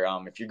out there.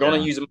 If you're going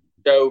to use a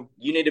mojo,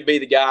 you need to be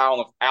the guy on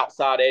the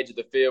outside edge of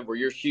the field where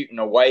you're shooting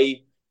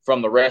away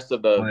from the rest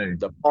of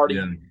the party.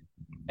 Yeah.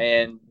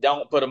 And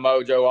don't put a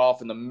mojo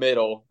off in the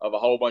middle of a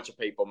whole bunch of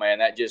people, man.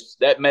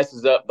 That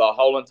messes up the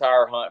whole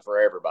entire hunt for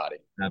everybody.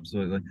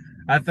 Absolutely.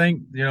 I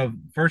think,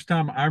 first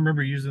time I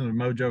remember using the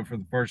mojo for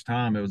the first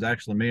time, it was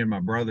actually me and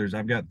my brothers.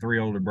 I've got 3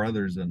 older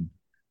brothers, and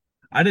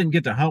I didn't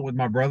get to hunt with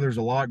my brothers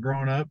a lot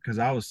growing up because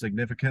I was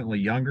significantly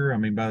younger. I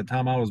mean, by the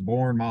time I was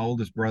born, my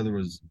oldest brother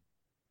was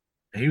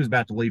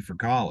about to leave for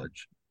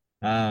college.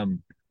 But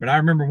I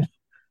remember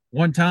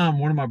one time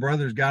one of my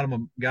brothers got a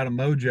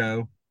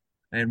mojo,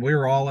 and we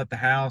were all at the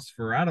house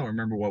for, I don't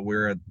remember what we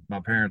were at my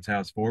parents'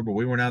 house for, but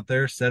we went out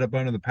there, set up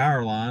under the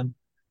power line.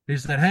 He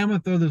said, "Hey, I'm going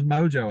to throw this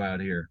mojo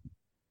out here."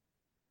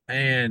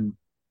 And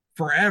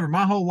forever,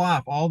 my whole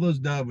life, all those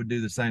dove would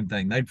do the same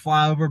thing. They'd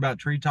fly over about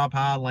treetop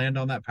high, land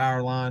on that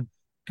power line,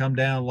 come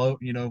down low,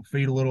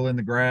 feed a little in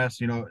the grass,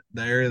 the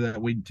area that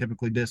we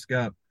typically disc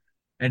up.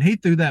 And he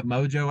threw that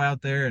mojo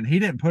out there, and he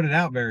didn't put it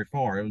out very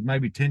far. It was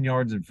maybe 10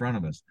 yards in front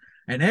of us.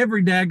 And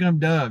every daggum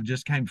dove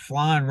just came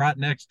flying right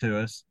next to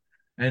us.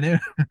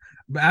 And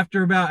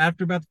after about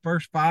the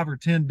first 5 or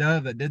 10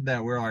 dove that did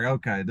that, we're like,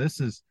 okay,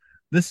 this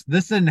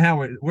isn't how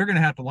we're going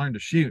to have to learn to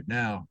shoot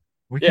now.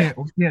 We can't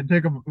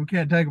take them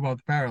off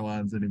the power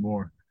lines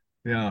anymore.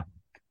 Yeah,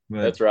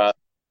 but that's right.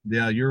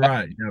 Yeah, you're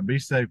right. Be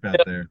safe out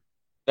there.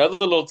 Another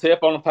little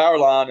tip on the power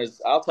line is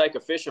I'll take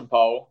a fishing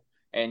pole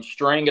and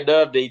string a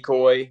dove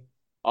decoy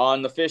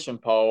on the fishing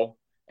pole,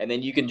 and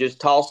then you can just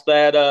toss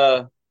that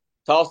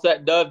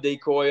dove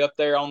decoy up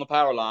there on the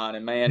power line.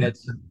 And man,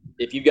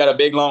 if you've got a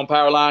big long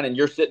power line and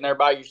you're sitting there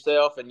by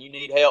yourself and you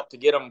need help to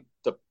get them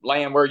to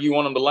land where you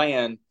want them to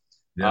land,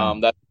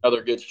 that's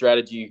another good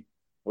strategy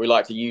we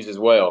like to use as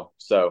well.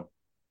 So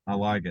I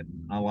like it.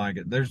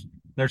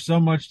 There's so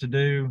much to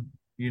do,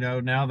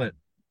 now that,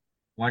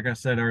 like I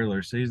said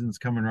earlier, season's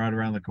coming right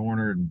around the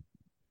corner, and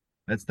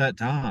it's that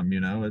time,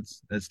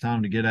 it's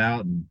time to get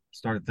out and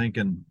start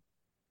thinking,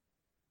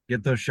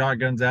 get those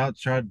shotguns out,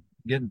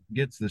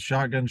 gets the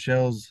shotgun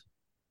shells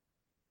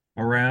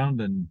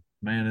around, and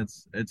man,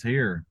 it's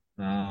here.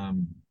 I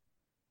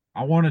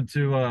wanted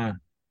to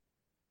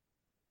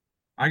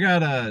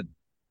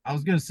I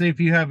was gonna see if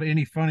you have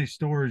any funny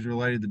stories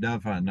related to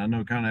dove hunting. I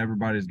know kind of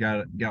everybody's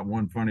got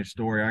one funny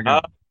story. I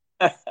got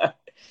I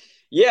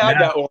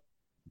got one.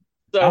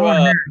 I So want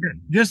to hear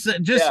just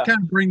yeah.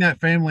 kind of bring that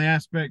family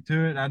aspect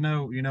to it. I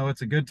know,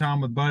 it's a good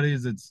time with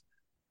buddies.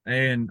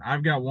 And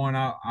I've got one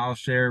I'll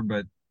share,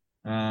 but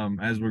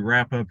as we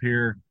wrap up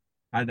here,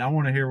 I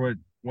want to hear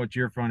what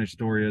your funny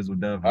story is with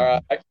dove All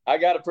hunting. right, I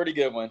got a pretty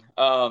good one.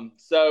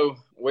 So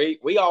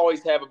we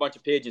always have a bunch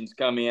of pigeons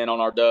come in on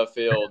our dove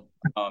field.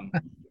 Um,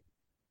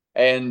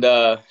 and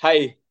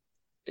hey,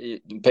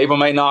 people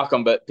may knock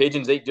them, but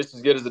pigeons eat just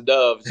as good as a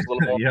dove, just a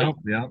little more meat.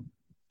 Yep, yep.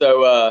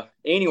 So,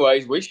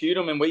 anyways, we shoot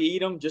them and we eat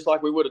them just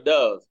like we would a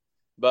dove.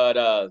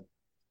 But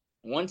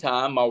one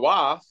time, my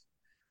wife,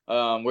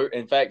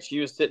 in fact, she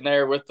was sitting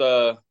there with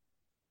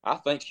I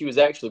think she was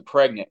actually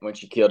pregnant when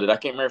she killed it. I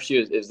can't remember if she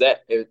was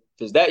if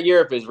it's that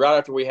year, if it's right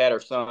after we had our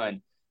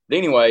son. But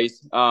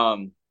anyways,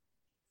 I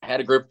had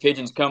a group of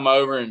pigeons come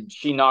over and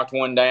she knocked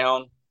one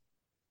down.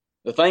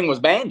 The thing was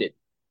banded,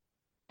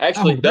 Oh,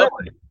 actually double.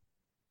 really?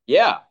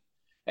 Yeah.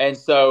 And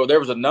so there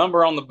was a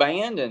number on the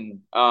band, and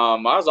I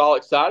was all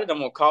excited. I'm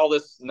gonna call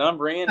this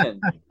number in,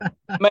 and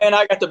man,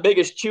 I got the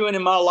biggest chewing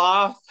in my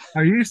life.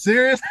 Are you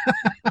serious?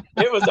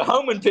 It was a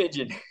homing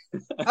pigeon.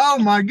 Oh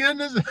my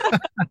goodness. It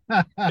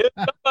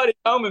was somebody's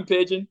homing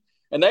pigeon,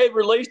 and they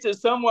released it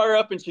somewhere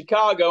up in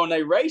Chicago, and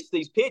they raced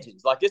these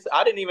pigeons like this.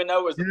 I didn't even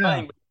know it was a Yeah.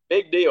 thing, but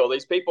big deal.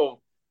 These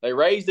people, they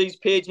raise these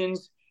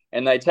pigeons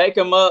and they take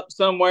them up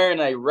somewhere and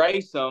they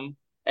race them.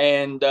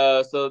 And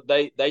so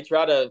they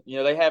try to,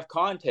 they have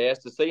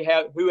contests to see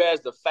who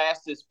has the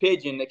fastest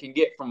pigeon that can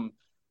get from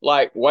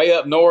like way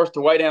up north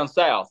to way down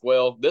south.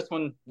 Well, this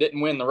one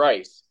didn't win the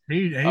race.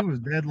 He was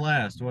dead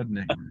last, wasn't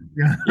he?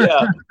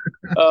 Yeah.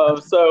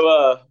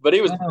 But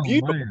he was Oh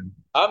beautiful. man.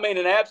 I mean,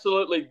 an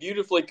absolutely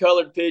beautifully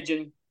colored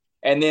pigeon.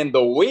 And then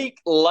the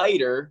week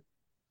later,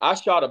 I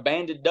shot a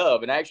banded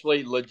dove, an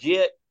actually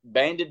legit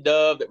banded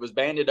dove that was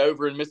banded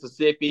over in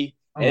Mississippi,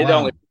 Oh and it wow.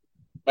 only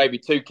maybe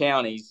 2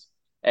 counties.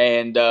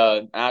 And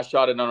I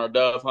shot it on our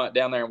dove hunt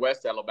down there in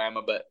West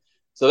Alabama. But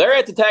so they're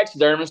at the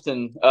taxidermist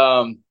and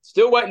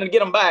still waiting to get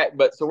them back.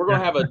 But so we're going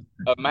to have a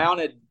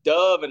mounted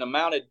dove and a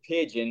mounted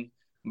pigeon,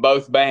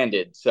 both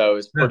banded. So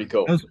it's pretty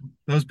cool.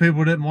 Those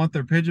people didn't want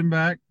their pigeon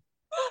back.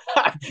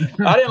 I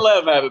didn't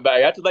let them have it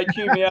back after they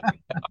chewed me out.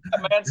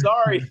 Man,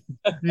 sorry.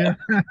 Yeah.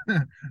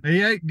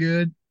 He ate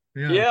good.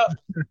 Yeah.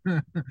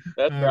 Yep,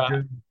 that's Oh, right.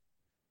 good.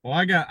 Well,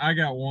 I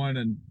got one,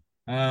 and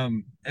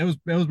it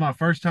was my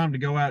first time to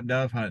go out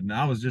dove hunting.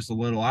 I was just a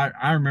little.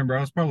 I remember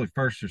I was probably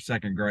first or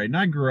second grade, and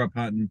I grew up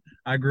hunting.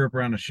 I grew up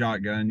around a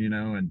shotgun,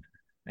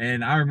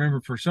 and I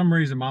remember for some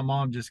reason my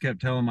mom just kept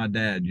telling my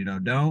dad,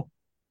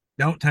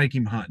 don't take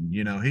him hunting.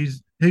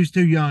 He's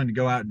too young to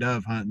go out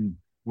dove hunting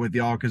with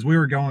y'all, because we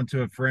were going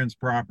to a friend's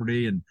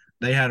property and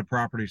they had a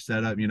property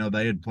set up.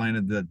 They had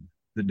planted the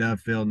dove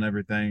field and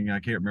everything. I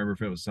can't remember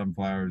if it was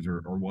sunflowers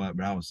or what,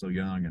 but I was so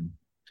young,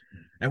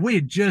 and we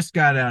had just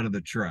got out of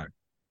the truck.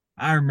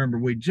 I remember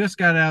we just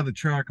got out of the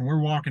truck and we're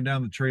walking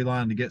down the tree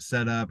line to get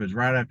set up. It's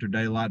right after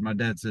daylight. My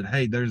dad said,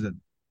 "Hey, there's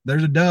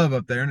a dove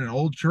up there in an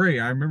old tree."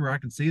 I remember I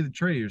can see the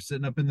tree. You're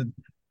sitting up in the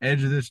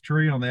edge of this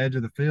tree on the edge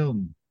of the field.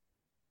 And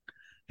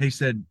he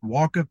said,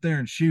 "Walk up there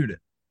and shoot it."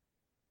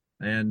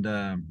 And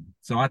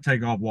so I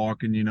take off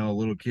walking, a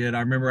little kid.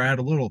 I remember I had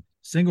a little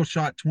single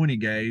shot 20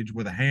 gauge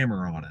with a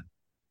hammer on it.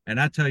 And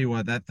I tell you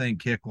what, that thing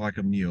kicked like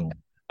a mule.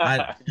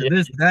 To Yeah.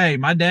 this day,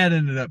 my dad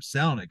ended up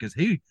selling it because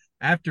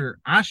after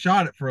I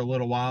shot it for a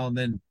little while,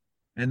 and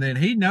then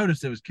he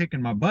noticed it was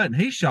kicking my butt, and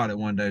he shot it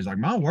one day. He's like,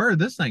 "My word,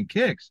 this thing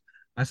kicks."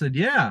 I said,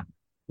 "Yeah."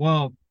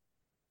 Well,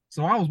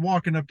 so I was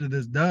walking up to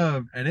this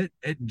dove, and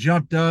it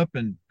jumped up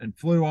and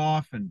flew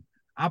off, and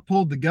I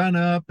pulled the gun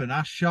up and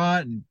I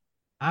shot, and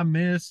I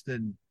missed,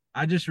 and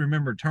I just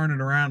remember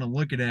turning around and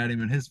looking at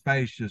him, and his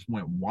face just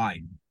went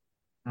white.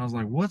 I was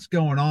like, "What's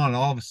going on?" And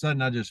all of a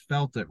sudden, I just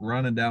felt it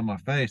running down my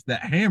face.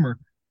 That hammer,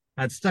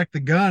 I'd stuck the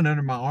gun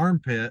under my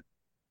armpit,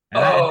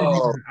 and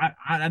Oh,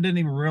 I didn't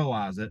even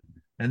realize it.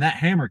 And that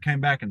hammer came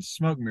back and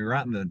smoked me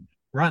right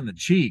in the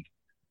cheek.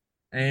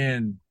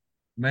 And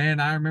man,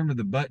 I remember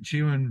the butt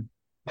chewing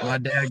my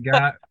dad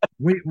got.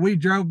 We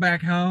drove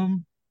back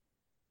home,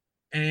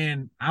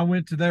 and I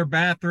went to their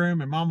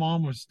bathroom, and my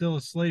mom was still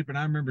asleep, and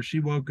I remember she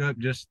woke up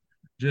just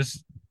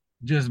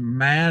just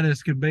mad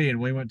as could be,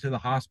 and we went to the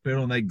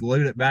hospital and they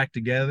glued it back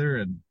together.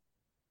 And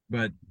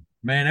but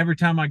man, every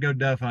time I go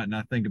dove hunting,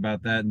 I think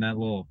about that and that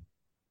little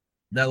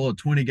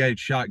 20 gauge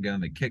shotgun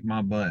that kicked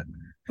my butt.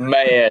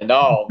 man,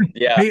 no,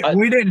 yeah.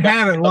 We didn't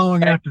have it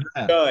long after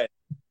that. Gun.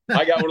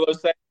 I got one of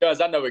those same guns.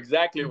 I know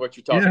exactly what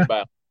you're talking Yeah.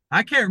 about.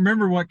 I can't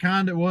remember what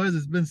kind it was.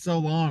 It's been so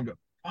long, but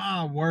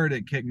my word,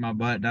 it kicked my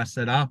butt. And I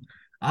said,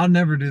 I'll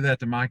never do that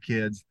to my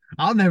kids.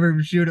 I'll never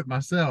even shoot it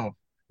myself,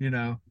 you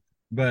know.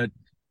 But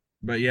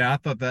yeah, I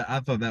thought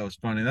that was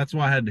funny. That's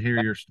why I had to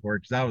hear your story,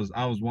 because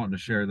I was wanting to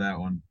share that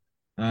one.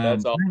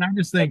 That's all. Man, I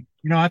just think,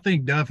 I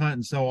think dove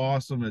hunting's so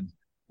awesome. It,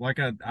 like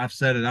I've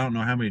said it, I don't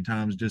know how many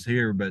times just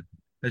here, but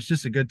it's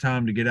just a good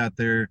time to get out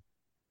there,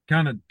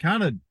 kind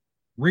of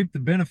reap the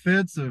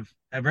benefits of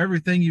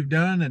everything you've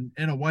done, and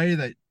in a way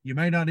that you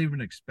may not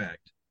even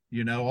expect.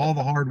 All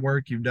the hard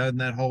work you've done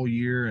that whole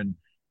year, and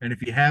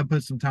if you have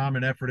put some time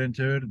and effort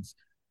into it,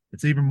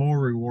 it's even more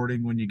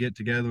rewarding when you get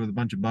together with a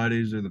bunch of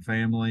buddies or the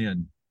family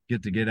and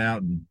get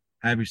out and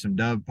have you some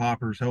dove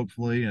poppers,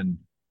 hopefully. And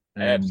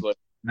Absolutely.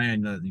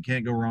 man, you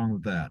can't go wrong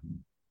with that.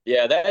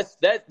 Yeah, that's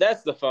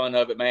the fun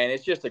of it, man.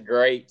 It's just a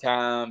great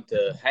time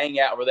to hang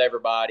out with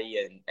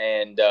everybody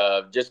and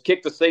just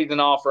kick the season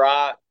off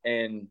right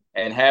and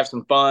have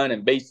some fun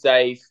and be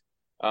safe.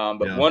 But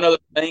Yeah. one other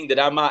thing that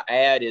I might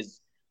add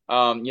is,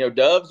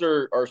 doves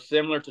are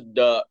similar to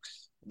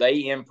ducks.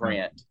 They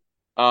imprint.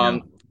 Yeah.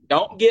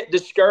 Don't get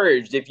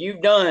discouraged if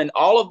you've done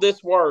all of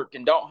this work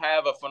and don't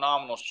have a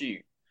phenomenal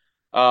shoot.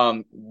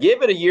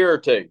 Give it a year or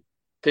two.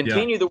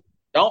 Continue the.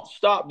 Don't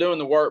stop doing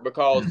the work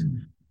because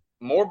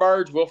more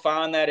birds will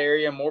find that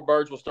area. More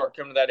birds will start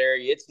coming to that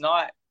area. It's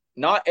not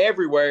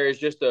everywhere is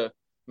just a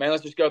man.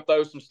 Let's just go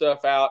throw some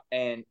stuff out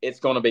and it's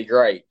going to be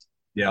great.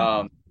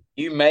 Yeah.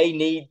 You may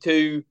need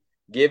to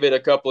give it a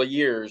couple of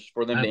years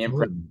for them Absolutely. to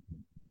imprint.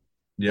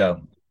 Yeah.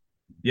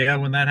 Yeah.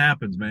 When that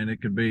happens, man,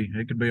 it could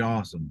be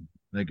awesome.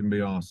 They can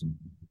be awesome.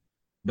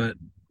 But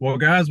well,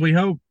 guys, we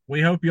hope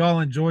y'all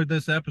enjoyed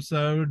this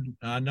episode.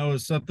 I know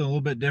it's something a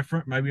little bit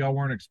different. Maybe y'all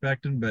weren't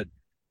expecting, but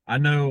I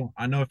know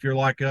if you're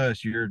like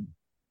us,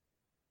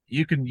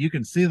 you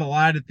can see the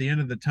light at the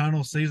end of the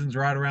tunnel. Season's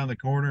right around the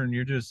corner, and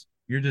you're just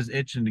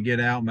itching to get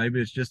out. Maybe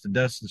it's just to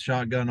dust the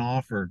shotgun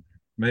off, or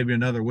maybe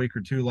another week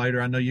or two later.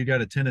 I know you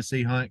got a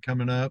Tennessee hunt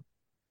coming up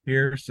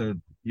here, so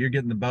you're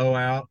getting the bow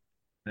out,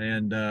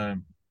 and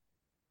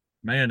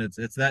man,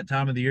 it's that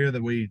time of the year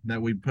that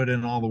we put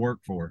in all the work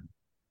for.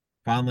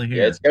 Finally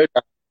here. Yeah, it's go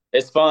time.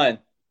 It's fun.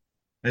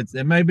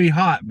 It may be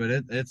hot, but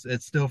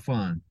it's still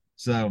fun.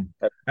 So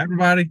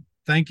everybody,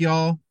 thank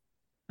y'all.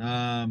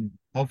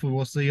 Hopefully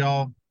we'll see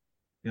y'all.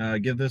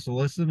 Give this a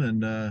listen,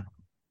 and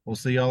we'll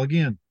see y'all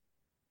again.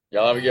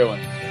 Y'all have a good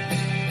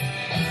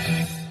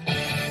one.